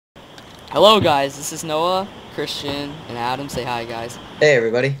Hello guys, this is Noah, Christian, and Adam. Say hi guys. Hey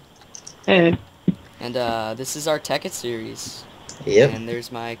everybody. Hey, And this is our Tekkit series. Yep. And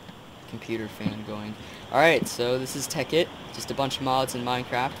there's my computer fan going. Alright, so this is Tekkit. Just a bunch of mods in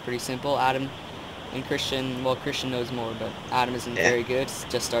Minecraft. Pretty simple. Adam and Christian, well Christian knows more, but Adam isn't Yeah. very good.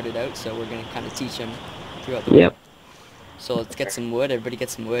 Just started out, so we're going to kind of teach him throughout the yep. week. So let's get some wood. Everybody get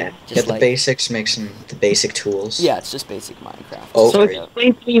some wood. Yeah. Just Get the like, basics, make the basic tools. yeah, it's just basic Minecraft. Oh, So great.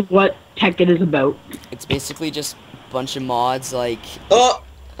 explain to me what Tekkit is about. It's basically just a bunch of mods like Oh!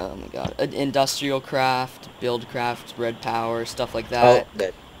 oh my god, industrial craft, build craft, red power, stuff like Oh, that.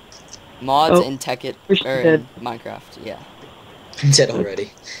 dead. Mods Oh, in Tekkit Christian or dead. in Minecraft, yeah. Dead already.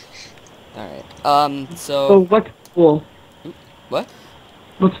 Alright. So So what's the goal? what?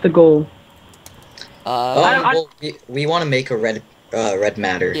 What's the goal? Uh Well, we want to make a red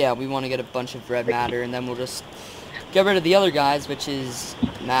matter. yeah, we want to get a bunch of red matter and then we'll just get rid of the other guys, which is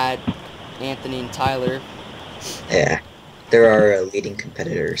Matt, Anthony, and Tyler. Yeah. They're our leading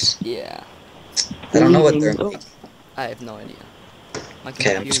competitors. Yeah. I don't know what they're Oh. making. I have no idea. My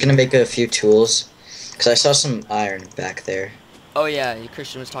Okay, I'm just computer- gonna make a few tools. Because I saw some iron back there. Oh yeah,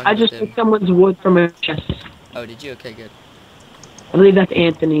 Christian was talking I about just them. took someone's wood from a chest. Oh, did you? Okay, good. I believe that's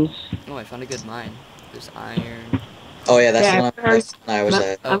Anthony's. Oh, I found a good mine. There's iron. Oh yeah, that's Yeah, the one I was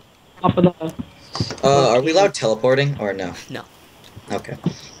at. Oh. Top of the. Are we allowed teleporting or no? No. Okay.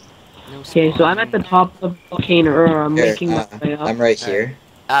 No Okay, so I'm at the spawning. top of the volcano, or I'm Here, making my way up. I'm right here.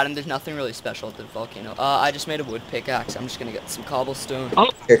 Adam, there's nothing really special at the volcano. I just made a wood pickaxe. I'm just gonna get some cobblestone. Oh,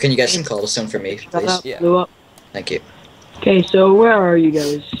 Here, can you get some cobblestone for me, shut please? up, Yeah. blew up. Thank you. Okay, so where are you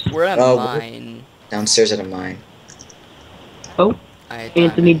guys? We're at Oh, mine. Downstairs at a mine. Oh, I had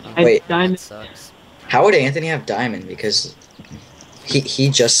Anthony diamond. died. Wait. That Diamond. sucks. How would Anthony have diamond? Because he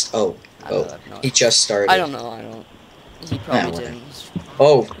just I don't know. he just started. I don't know. I don't. He probably whatever. didn't.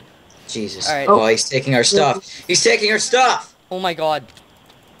 Oh, Jesus! Alright. Oh, he's taking our stuff. He's taking our stuff. Oh my god.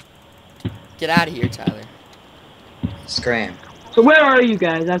 Get out of here, Tyler. Scram! So where are you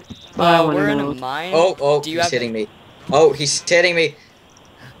guys? That's what I want We're to in know. a mine. Oh, Do you he's have hitting me. Oh, he's hitting me.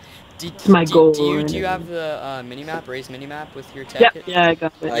 It's my goal. Do you have the mini map, raised mini map with your Yeah, Tekkit? yeah, I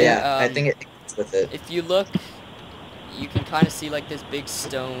got it. Oh Yeah, yeah, I um, think it's with it. If you look, you can kind of see like this big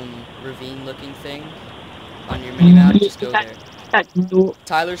stone ravine-looking thing on your mini map. Just go there. No,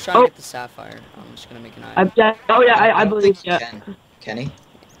 Tyler's trying to get the sapphire. I'm just gonna make an iron. oh yeah, I don't believe think he yeah. Can he?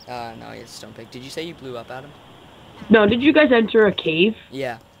 No, he has a stone pick. Did you say you blew up, Adam? No, did you guys enter a cave?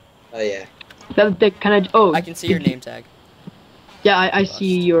 Yeah. Oh yeah. That kind of. Oh, I can see your name tag. Yeah, I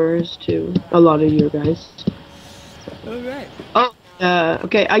see yours too. A lot of your guys. Alright.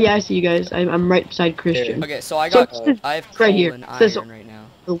 Okay. Yeah, I see you guys. I'm right beside Christian. Okay, so I So got, this is I have right coal here. and This- iron right now.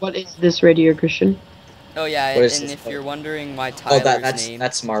 So what is this right here, Christian? Oh yeah, What is and this if called? you're wondering why Oh, Tyler's name,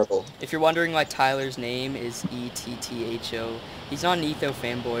 that's marble. if you're wondering why Tyler's name is ETTHO, he's not an Etho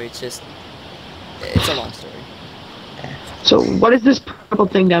fanboy. It's just, it's a long story. So what is this purple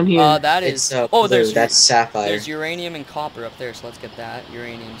thing down here? That It's is. Oh, blue. That's sapphire. there's uranium and copper up there, so let's get that.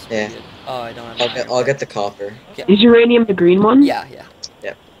 Uranium's Yeah. pretty good. Oh, I don't have. iron, I'll but- get the copper. Is uranium the green one? Yeah,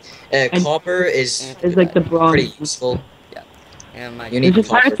 yeah. And- Copper is It's like the bronze. pretty useful. And my. You need This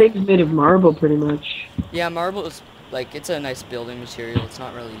entire copper. thing's made of marble, pretty much. Yeah, marble is like it's a nice building material. It's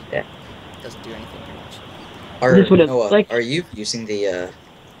not really. Yeah. Doesn't do anything pretty much. This is what it Noah, looks like. are you using the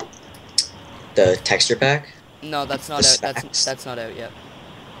texture pack? No, that's not The out. stacks. That's not out yet.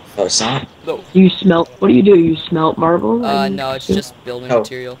 Oh, it's not. No. You smelt. What do? You smelt marble? No, it's just building Oh.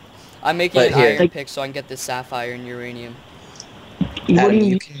 material. I'm making But an here- iron Like- pick so I can get this sapphire and uranium. What do Adam,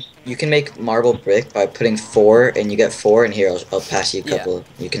 you? you can make marble brick by putting 4, and you get 4. And here, I'll pass you a Yeah. couple.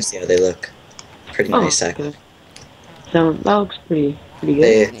 You can see how they look. Pretty Oh, nice, actually. okay. That looks pretty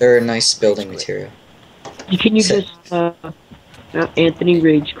good. They're a nice building material. Can you just Anthony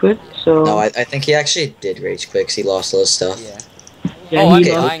rage quit? So No, I think he actually did rage quit 'cause he lost all his stuff. Yeah. yeah, Oh, I'm he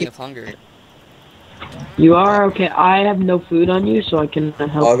dying of hunger. You are okay. I have no food on you, so I can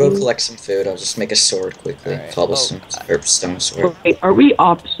help I'll go you. collect some food. I'll just make a sword quickly. Alright. Cobblestone Oh, or stone sword. Wait, are we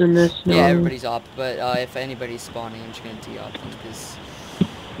ops in this? No. Yeah, everybody's op, but if anybody's spawning, I'm just gonna de-op them because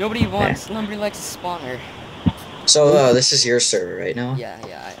nobody nobody likes a spawner. So this is your server right now? Yeah,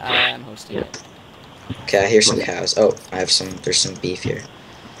 I am hosting it. Okay, I hear some cows. Oh, there's some beef here.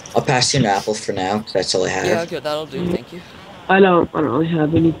 I'll pass you an apple for now, 'cause that's all I have. Yeah, okay, that'll do. Thank you. I don't really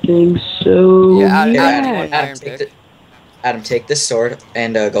have anything. So Yeah, Adam- Here, Adam- Adam, iron take pick. Adam, take this sword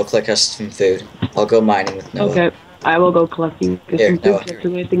and go collect us some food. I'll go mining with Noah. Okay, I will go collecting Here, some food. Noah. That's the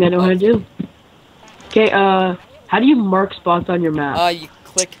only thing I know how to do. Okay, how do you mark spots on your map? You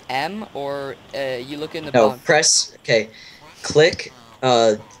click M or you look in the No, bottom. press. Okay, click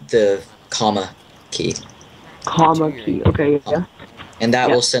the comma key, Comma You're key. right. Okay, yeah. and that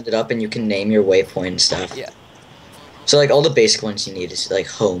Yeah. will send it up, and you can name your waypoint and stuff. Yeah. So like all the basic ones you need is like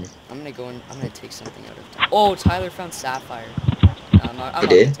home. I'm gonna go in. I'm gonna take something out of. Oh, Tyler found sapphire. No, I'm not. I'm You not gonna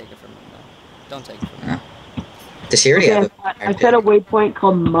did? take it from him though. Don't take it from him. No. Does he already Okay, have an I iron set a pick? waypoint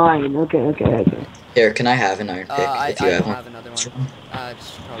called mine. Okay. Here, can I have an iron pick I if you have don't one? have another one. Just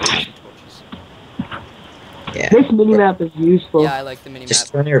probably use some torches. Yeah. This minimap is useful. Yeah, I like the mini Just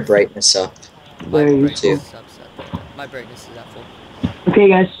map. turn your brightness up. My Very brightness useful. is upset. My brightness is at full. Okay,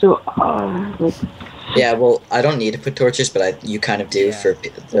 guys. So, like, Yeah, well, I don't need to put torches, but you kind of do Yeah. for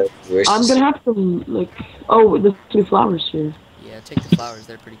the viewers. I'm gonna have some like. Oh, there's 2 flowers here. Yeah, take the flowers.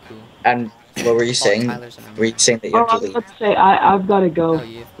 They're pretty cool. And what were you saying? Tyler's an Were you saying that you Oh, have to I was leave? about to say I've gotta go. Oh,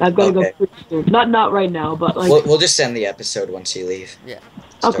 you. I've gotta go Okay. pretty soon. Not right now, but like. We'll just end the episode once you leave. Yeah.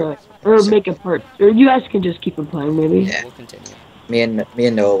 Okay. Or make a part. Or you guys can just keep it playing, maybe. Yeah. We'll continue. Me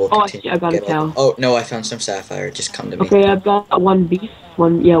and Noah will Oh, continue. I got a to get all- cow. Oh no, I found some sapphire. Just come to me. Okay, I've got 1 beef.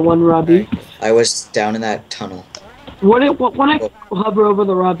 One raw beef. Alright, good. I was down in that tunnel. When I hover over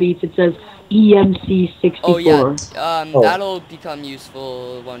the raw beef, it says EMC64. Oh yeah. Oh. That'll become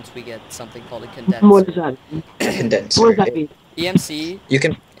useful once we get something called a condenser. What does that mean? Condenser. What does that mean? EMC.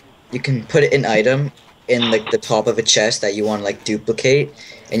 You can put an item in like the top of a chest that you want to like duplicate,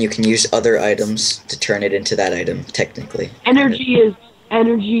 and you can use other items to turn it into that item. Technically. Energy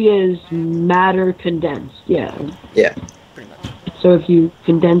is matter condensed. Yeah. Yeah. Pretty much. So if you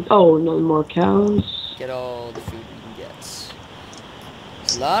condense, no more cows. Get all the food we can get.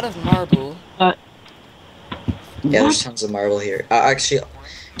 There's a lot of marble. Yeah, there's What? tons of marble here. Actually, do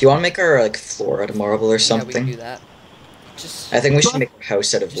you want to make our like floor out of marble or Yeah, we something? can do that. Just I think we should make a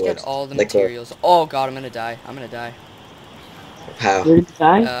house out of just wood. get all the Like, materials. Oh god, I'm gonna die. I'm gonna die. how? Where did you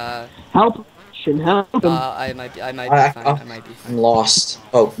die? Help! Help! I might be fine. I might be I'm fine. lost.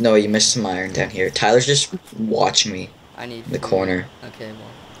 Oh no, you missed some iron down here. Tyler's just watching me I need in the food. corner. Okay,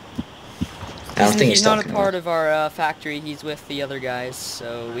 well. I don't think He's he's not a talking part of our factory. He's with the other guys,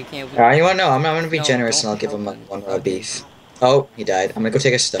 so we can't. Alright, you want to know? I'm gonna be No, generous and don't I'll give him help him. one raw Okay. beef. Oh, he died. I'm gonna go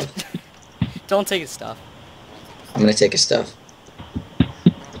take his stuff. Don't take his stuff. I'm gonna take his stuff.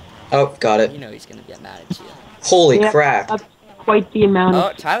 Oh, got You it. know he's gonna get mad at you. Holy Yeah, crap! That's quite the amount Oh,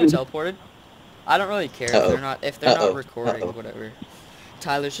 of Tyler food. teleported. I don't really care Uh-oh. if they're not Uh-oh. recording, Uh-oh. whatever.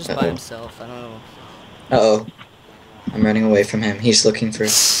 Tyler's just by Uh-oh. himself. I don't know. Uh-oh. I'm running away from him. He's looking for...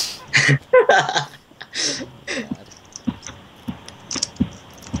 God.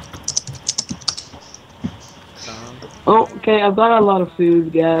 Oh, okay, I've got a lot of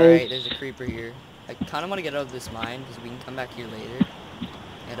food, Alright, guys. there's a creeper here. I kind of want to get out of this mine because we can come back here later.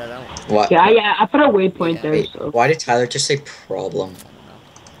 And I don't. What? Yeah, I put a waypoint Yeah. there, Wait, so why did Tyler just say problem?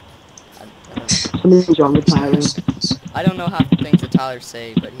 I don't know. something's wrong with Tyler. I don't know half the things that Tyler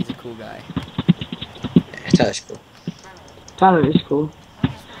say, but he's a cool guy. Yeah, Tyler's cool. Tyler is cool.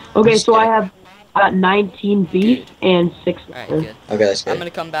 Okay, so I have 19 beef and 6 Alright, leather. good. Okay, that's I'm good.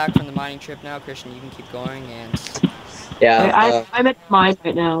 gonna come back from the mining trip now, Christian. You can keep going, and Yeah, I'm at mine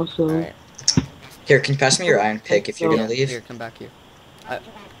right now, so alright. here, can you pass me your iron pick if you're Yeah, gonna leave? here, come back here.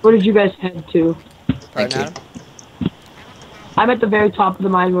 where did you guys head to? Thank Pardon, you. Adam? I'm at the very top of the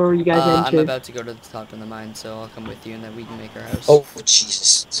mine where you guys I'm entered. about to go to the top of the mine, so I'll come with you, and then we can make our house. Oh,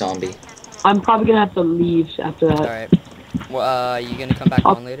 Jesus, zombie. I'm probably gonna have to leave after that. Alright. Well, you gonna come back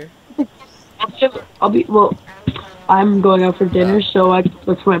I'll- on later? Well, I'm going out for dinner, so I can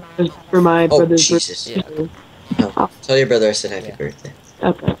look for my Oh, brother's Jesus. Yeah. birthday. Oh, tell your brother I said happy Yeah. birthday.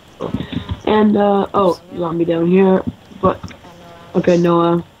 Okay. And zombie down here. But okay,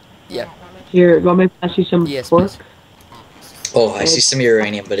 Noah. Yeah. Here, you want me to pass you some Yes, pork? please. Oh, I see some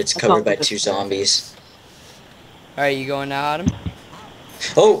uranium, but it's I covered thought by it was 2 zombies. Alright, you going now, Adam?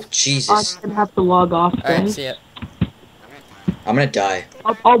 Oh, I'm Jesus. gonna have to log off, Alright, guys. see ya. I'm gonna die.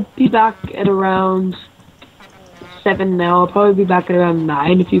 I'll be back at around 7 now. I'll probably be back at around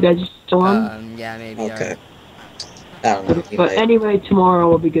 9 if you guys are still on. Yeah, maybe. Okay. Alright. I don't know. you But might- anyway, tomorrow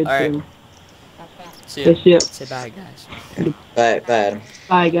will be good Alright. too. See ya. Okay, see ya. Say bye, guys. Bye, Adam.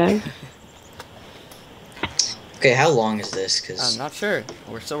 Bye, guys. Okay, how long is this? I'm Because not sure.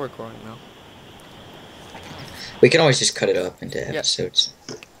 We're still recording though. we can always just cut it up into episodes.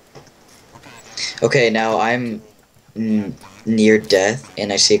 Okay, now I'm near death,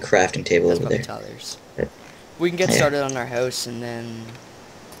 and I see a crafting table That's over probably there. Tyler's. Yeah. We can get Yeah. started on our house and then.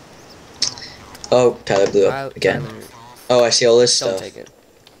 Oh, Tyler blew up again. Tyler, Oh, I see all this don't stuff. take it.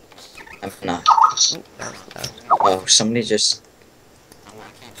 I'm not. Oh, that was loud. Oh, somebody just.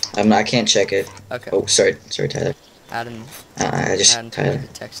 I can't check it. Okay. Oh, sorry, Tyler. Adam. I just Adam told me Tyler.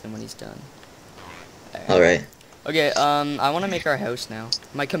 to text him when he's done. All right. Okay, I want to make our house now.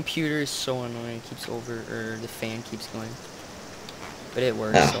 My computer is so annoying. It keeps or the fan keeps going. But it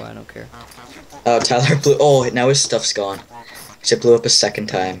works, so Oh. I don't care. Oh, Tyler blew. Oh, now his stuff's gone. So it blew up a second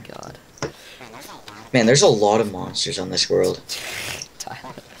Oh my time. god. Man, there's a lot of monsters on this world.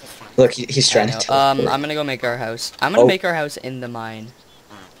 Tyler. Look, he's I trying to know. teleport. I'm gonna go make our house. I'm gonna Oh. make our house in the mine.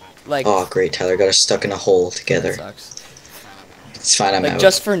 Like, Oh, great, Tyler got us stuck in a hole that together. sucks. It's fine, I'm Like, out.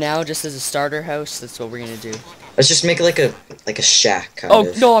 just for now, just as a starter house, that's what we're gonna do. Let's just make like a shack, kind Oh,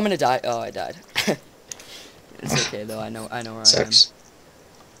 of. no, I'm gonna die. Oh, I died. It's okay, though. I know where I am. Sucks.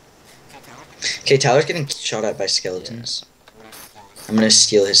 Okay, Tyler's getting shot at by skeletons. I'm gonna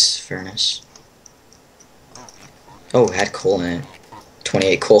steal his furnace. Oh, it had coal in it.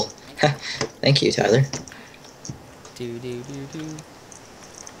 28 coal. Thank you, Tyler. Do. Do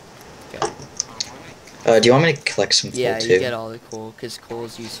you want me to collect some coal Yeah, too? you get all the coal, because coal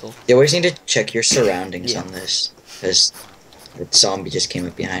is useful. You always need to check your surroundings Yeah. on this, because the zombie just came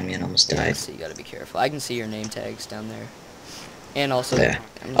up behind me and almost Yeah, died. so you gotta be careful. I can see your name tags down there. And also, Yeah.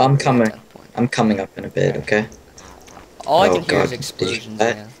 I'm I'm never at coming. that point. I'm coming up in a bit, okay? All I Oh, can hear is God. explosions,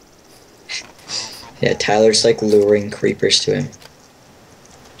 Did you- yeah. Yeah, Tyler's like luring creepers to him.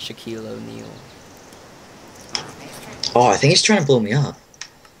 Shaquille O'Neal. Oh, I think he's trying to blow me up.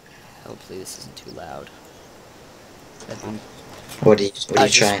 Hopefully this isn't too loud. That'd be- What are you I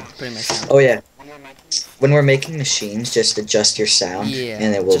was just trying? putting my sound. Oh yeah. When we're making machines, just adjust your sound, Yeah.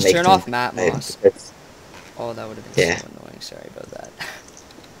 and it will Just make turn them off Matt Moss. Oh, that would have been Yeah. so annoying. Sorry about that.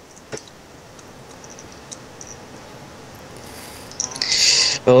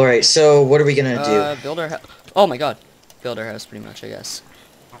 All right. So what are we gonna do? Build our house. Oh my god. Build our house, pretty much, I guess.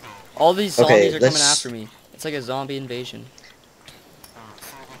 All these Okay, zombies are coming let's- after me. It's like a zombie invasion.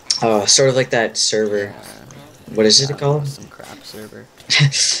 Sort of like that server. Yeah. What is I it don't know, called? some crap server.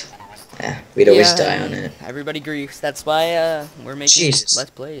 Yeah, we'd always Yeah, die on it. Everybody griefs. That's why we're making Jesus. Let's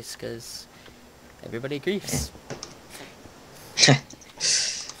Plays, because everybody griefs.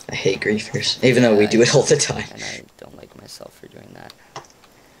 I hate griefers, even though we do it all the time. And I don't like myself for doing that.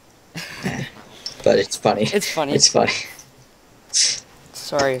 But it's funny. It's funny. It's funny.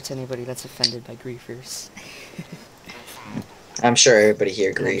 Sorry to anybody that's offended by griefers. I'm sure everybody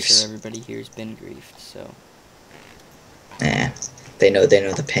here I'm sure griefs. everybody here's been griefed, so Yeah, they know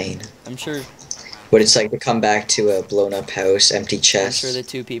the pain. I'm sure What it's like to come back to a blown up house, empty I'm chest. sure the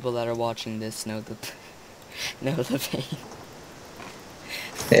two people that are watching this know the know the pain.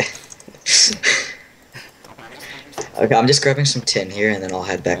 Okay, I'm just grabbing some tin here, and then I'll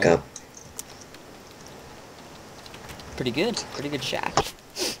head back up. Pretty good shack.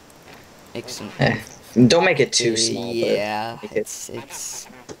 Make some. Yeah. Don't make it too small. Yeah, but make it, it's.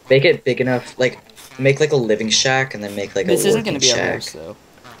 make it big enough. Like, make like a living shack, and then make like This a isn't working gonna be shack. our house though.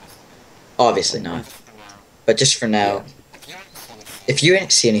 Obviously not. But just for now, if you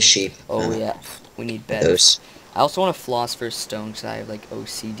see any sheep, Oh yeah, we need beds. those. I also want to floss for stone because I have like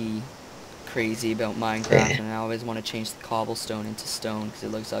OCD, crazy about Minecraft, Yeah. and I always want to change the cobblestone into stone because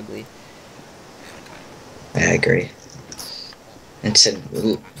it looks ugly. I agree. It's a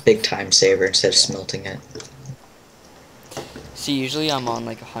big time saver instead of smelting it. See, usually I'm on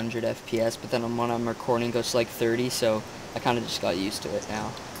like 100 FPS, but then when I'm recording it goes to like 30, so I kind of just got used to it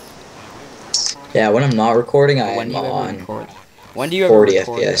now. Yeah, when I'm not recording, But I when am do you ever on record? When do you ever 40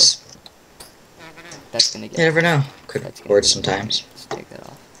 record? FPS. Though? That's gonna get. You never know. Could That's gonna record get- sometimes. Let's take that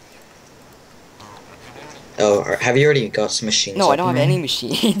off. Oh, have you already got some machines? No, I up don't and have any running?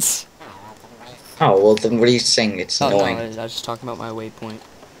 machines. Oh, well, then what are you saying? It's Oh no, annoying. I was just talking about my waypoint.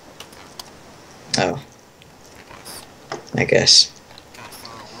 Oh. I guess.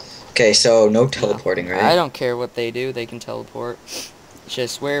 Okay, so no teleporting, right? I don't care what they do; they can teleport. It's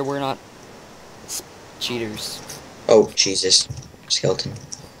just where we're not cheaters. Oh, Jesus. Skeleton.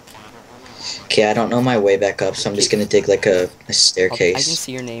 Okay, I don't know my way back up, so I'm just gonna dig like a I can staircase.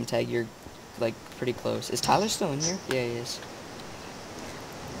 see your name tag. You're like pretty close. Is Tyler still in here? Yeah, he is.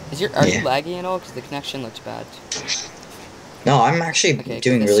 Are you Yeah. laggy at all? Because the connection looks bad. No, I'm actually Okay, 'cause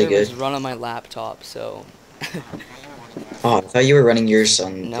doing this really server's good. run on my laptop, so Oh, I thought you were running yours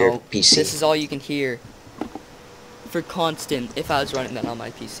on your no. PC. This is all you can hear for constant. If I was running that on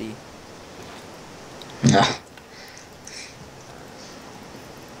my PC. No.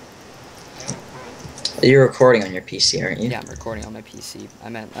 You're recording on your PC, aren't you? Yeah, I'm recording on my PC. I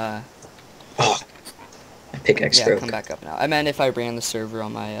meant Oh, my pickaxe yeah, broke. come back up now. I meant if I ran the server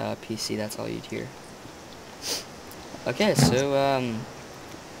on my PC, that's all you'd hear. Okay, so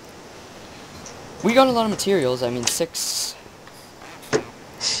we got a lot of materials. I mean, 6.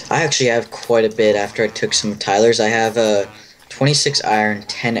 I actually have quite a bit after I took some of Tyler's. I have 26 iron,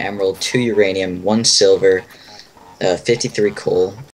 10 emerald, 2 uranium, 1 silver, 53 coal.